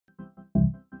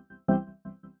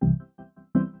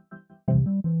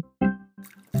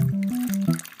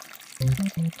Hey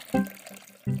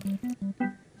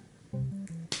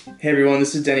everyone,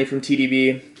 this is Denny from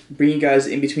TDB, bringing you guys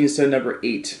InBetweenIsode number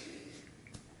 8.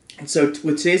 And so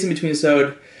with today's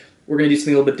InBetweenIsode, we're going to do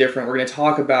something a little bit different. We're going to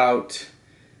talk about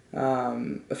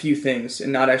a few things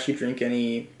and not actually drink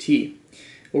any tea.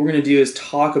 What we're going to do is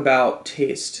talk about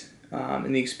taste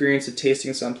and the experience of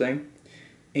tasting something,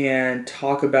 and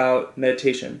talk about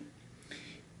meditation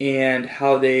and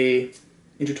how they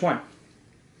intertwine.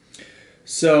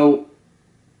 So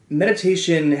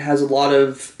meditation has a lot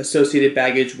of associated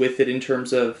baggage with it in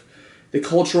terms of the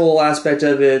cultural aspect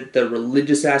of it, the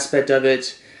religious aspect of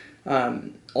it,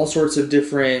 all sorts of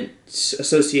different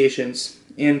associations.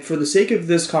 And for the sake of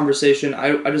this conversation,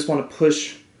 I just want to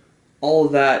push all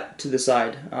of that to the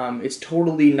side. It's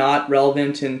totally not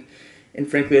relevant, and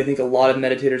frankly, I think a lot of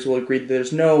meditators will agree that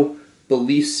there's no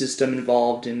belief system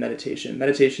involved in meditation.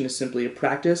 Meditation is simply a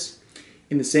practice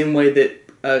in the same way that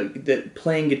that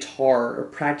playing guitar or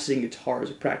practicing guitar is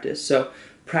a practice. So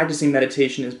practicing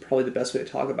meditation is probably the best way to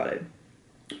talk about it.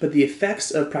 But the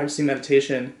effects of practicing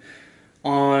meditation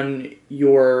on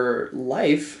your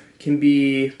life can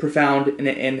be profound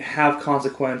and have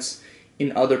consequence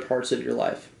in other parts of your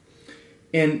life.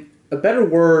 And a better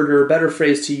word or a better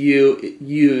phrase to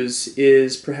use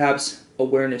is perhaps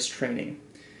awareness training.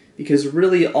 Because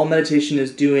really all meditation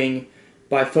is doing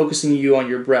by focusing you on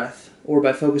your breath, or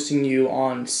by focusing you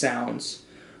on sounds,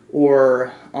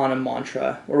 or on a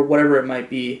mantra, or whatever it might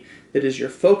be that is your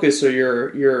focus or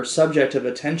your subject of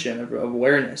attention, of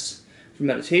awareness for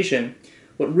meditation.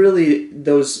 What really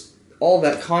all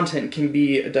that content can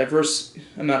be a diverse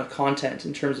amount of content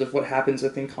in terms of what happens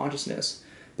within consciousness,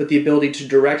 but the ability to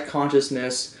direct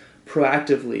consciousness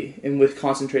proactively and with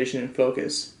concentration and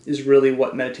focus is really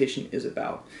what meditation is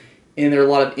about. And there are a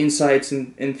lot of insights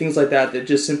and things like that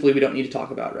just simply we don't need to talk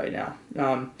about right now.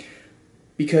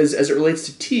 Because as it relates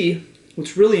to tea,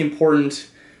 what's really important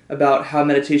about how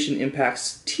meditation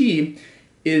impacts tea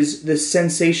is the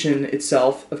sensation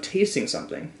itself of tasting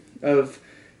something, of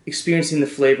experiencing the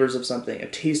flavors of something, of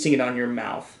tasting it on your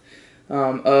mouth,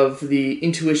 of the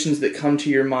intuitions that come to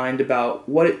your mind about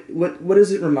what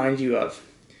does it remind you of.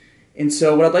 And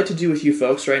so what I'd like to do with you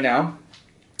folks right now,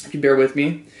 if you bear with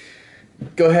me,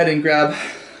 go ahead and grab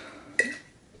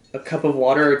a cup of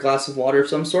water or a glass of water of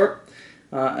some sort,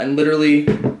 and literally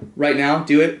right now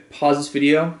do it. Pause this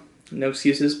video. No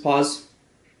excuses. Pause.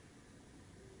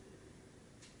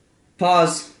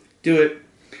 Pause. Do it.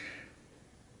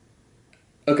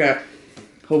 Okay.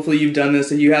 Hopefully you've done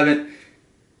this. If you haven't,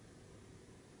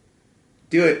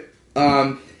 do it.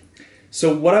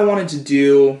 So what I wanted to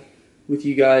do with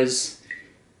you guys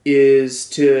is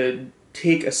to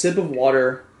take a sip of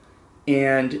water,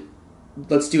 and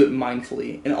let's do it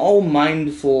mindfully. And all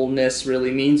mindfulness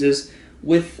really means is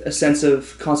with a sense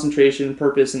of concentration,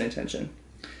 purpose, and intention.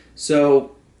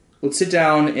 So let's sit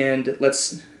down and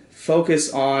let's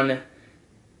focus on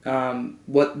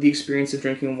what the experience of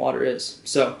drinking water is.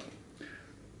 So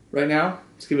right now,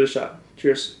 let's give it a shot.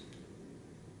 Cheers.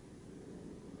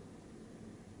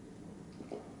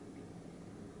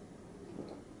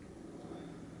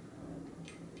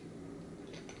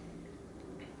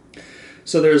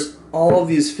 So there's all of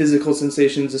these physical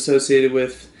sensations associated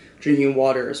with drinking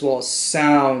water, as well as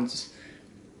sounds,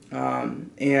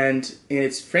 and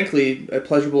it's frankly a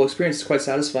pleasurable experience. It's quite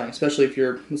satisfying, especially if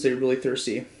you're, let's say, really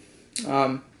thirsty.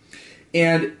 And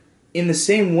in the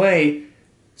same way,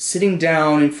 sitting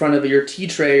down in front of your tea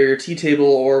tray or your tea table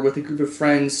or with a group of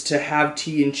friends to have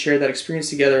tea and share that experience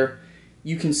together,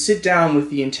 you can sit down with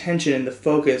the intention and the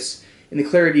focus and the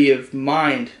clarity of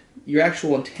mind, your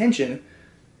actual intention,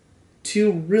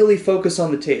 to really focus on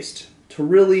the taste, to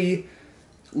really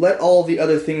let all the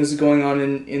other things going on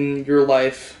in your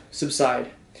life subside.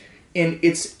 And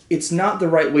it's not the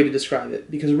right way to describe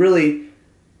it, because really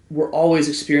we're always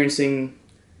experiencing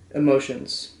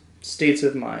emotions, states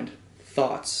of mind,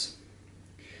 thoughts.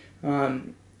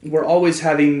 We're always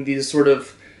having these sort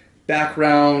of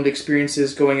background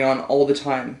experiences going on all the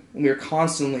time, and we're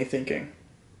constantly thinking.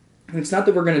 And it's not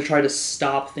that we're going to try to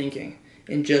stop thinking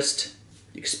and just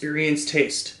experience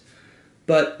taste,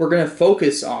 but we're going to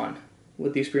focus on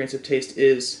what the experience of taste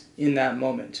is in that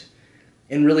moment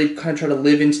and really kind of try to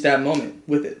live into that moment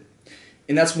with it.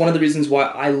 And that's one of the reasons why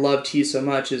I love tea so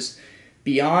much, is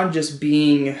beyond just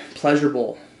being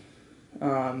pleasurable.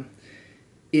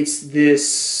 It's the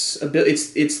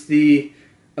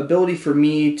ability for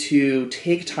me to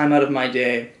take time out of my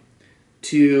day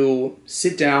to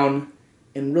sit down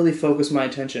and really focus my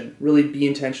attention, really be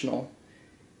intentional.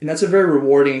 And that's a very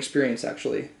rewarding experience,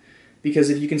 actually,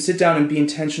 because if you can sit down and be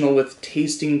intentional with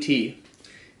tasting tea,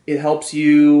 it helps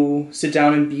you sit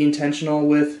down and be intentional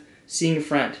with seeing a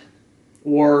friend,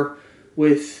 or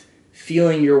with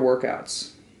feeling your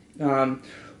workouts,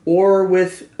 or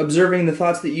with observing the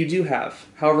thoughts that you do have,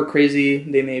 however crazy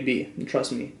they may be. And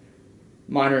trust me,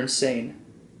 mine are insane,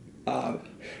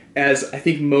 as I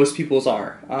think most people's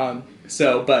are.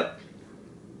 But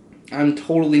I'm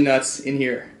totally nuts in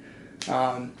here.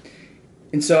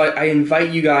 And so I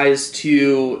invite you guys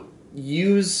to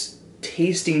use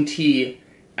tasting tea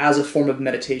as a form of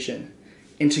meditation,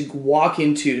 and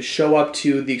to show up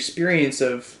to the experience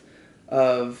of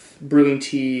brewing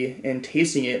tea and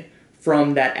tasting it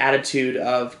from that attitude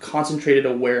of concentrated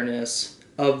awareness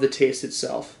of the taste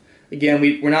itself. Again,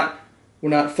 we're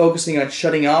not focusing on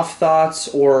shutting off thoughts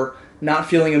or not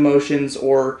feeling emotions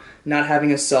or not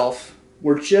having a self.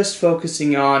 We're just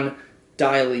focusing on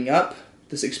dialing up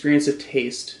this experience of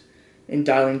taste and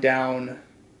dialing down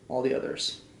all the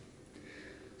others.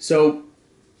 So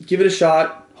give it a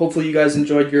shot. Hopefully you guys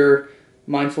enjoyed your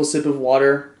mindful sip of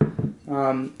water.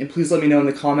 And please let me know in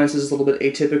the comments. This is a little bit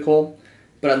atypical,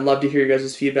 but I'd love to hear you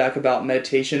guys' feedback about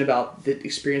meditation, about the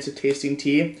experience of tasting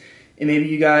tea. And maybe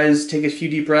you guys take a few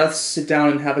deep breaths, sit down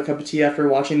and have a cup of tea after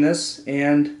watching this,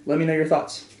 and let me know your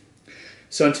thoughts.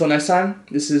 So until next time,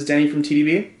 this is Denny from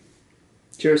TDB.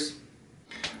 Cheers.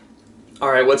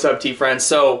 Alright, what's up, tea friends?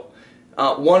 So,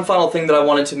 one final thing that I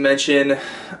wanted to mention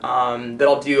that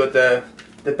I'll do at the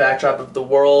backdrop of the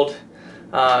world,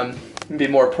 maybe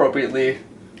more appropriately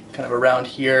kind of around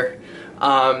here,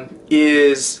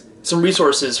 is some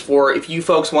resources for if you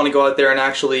folks want to go out there and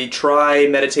actually try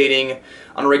meditating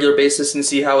on a regular basis and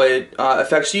see how it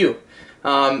affects you.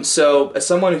 So as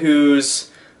someone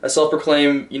who's a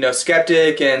self-proclaimed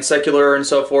skeptic and secular and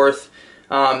so forth,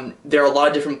 there are a lot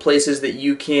of different places that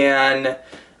you can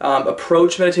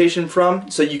approach meditation from,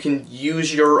 so you can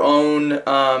use your own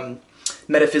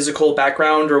metaphysical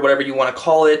background or whatever you want to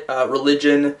call it.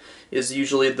 Religion is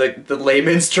usually the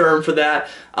layman's term for that,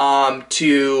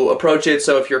 to approach it.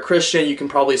 So if you're a Christian, you can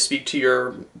probably speak to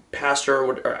your pastor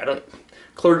or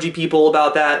clergy people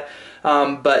about that.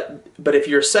 But if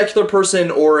you're a secular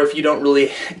person, or if you don't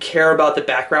really care about the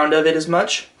background of it as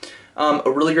much,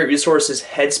 a really great resource is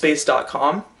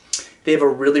headspace.com. They have a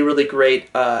really, really great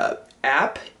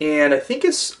app, and I think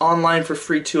it's online for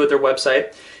free too at their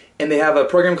website. And they have a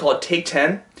program called Take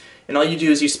 10, and all you do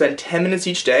is you spend 10 minutes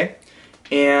each day,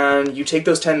 and you take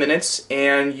those 10 minutes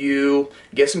and you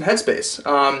get some headspace.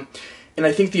 And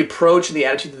I think the approach and the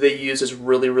attitude that they use is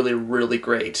really, really, really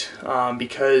great,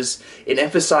 because it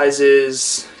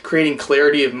emphasizes creating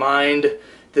clarity of mind,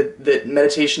 that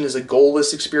meditation is a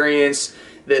goalless experience,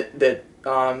 that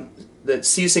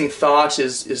ceasing thought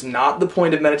is not the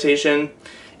point of meditation,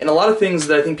 and a lot of things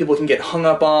that I think people can get hung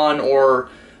up on or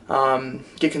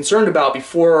get concerned about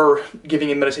before giving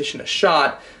a meditation a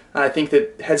shot. I think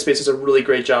that Headspace does a really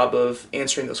great job of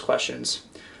answering those questions.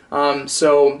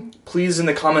 So please, in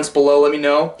the comments below, let me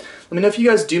know. Let me know if you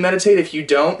guys do meditate. If you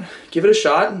don't, give it a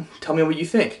shot and tell me what you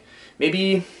think.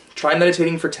 Maybe try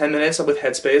meditating for 10 minutes with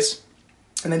Headspace,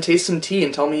 and then taste some tea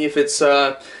and tell me if it's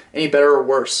any better or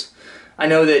worse. I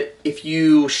know that if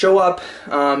you show up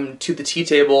to the tea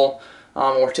table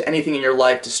or to anything in your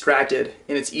life distracted,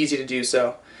 and it's easy to do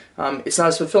so, it's not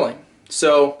as fulfilling.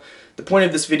 So the point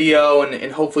of this video,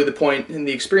 and hopefully the point in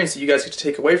the experience that you guys get to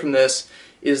take away from this,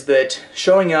 is that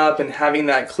showing up and having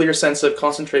that clear sense of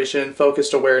concentration,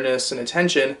 focused awareness, and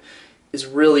attention is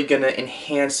really going to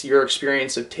enhance your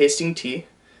experience of tasting tea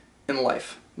and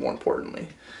life, more importantly.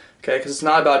 Okay, because it's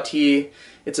not about tea,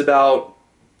 it's about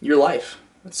your life.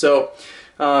 So,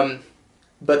 but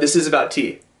this is about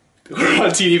tea. We're on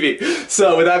TDB.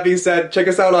 So with that being said, check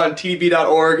us out on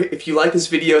tdb.org. If you like this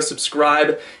video,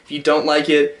 subscribe. If you don't like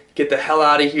it, get the hell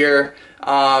out of here.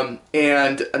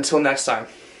 And until next time,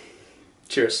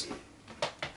 cheers.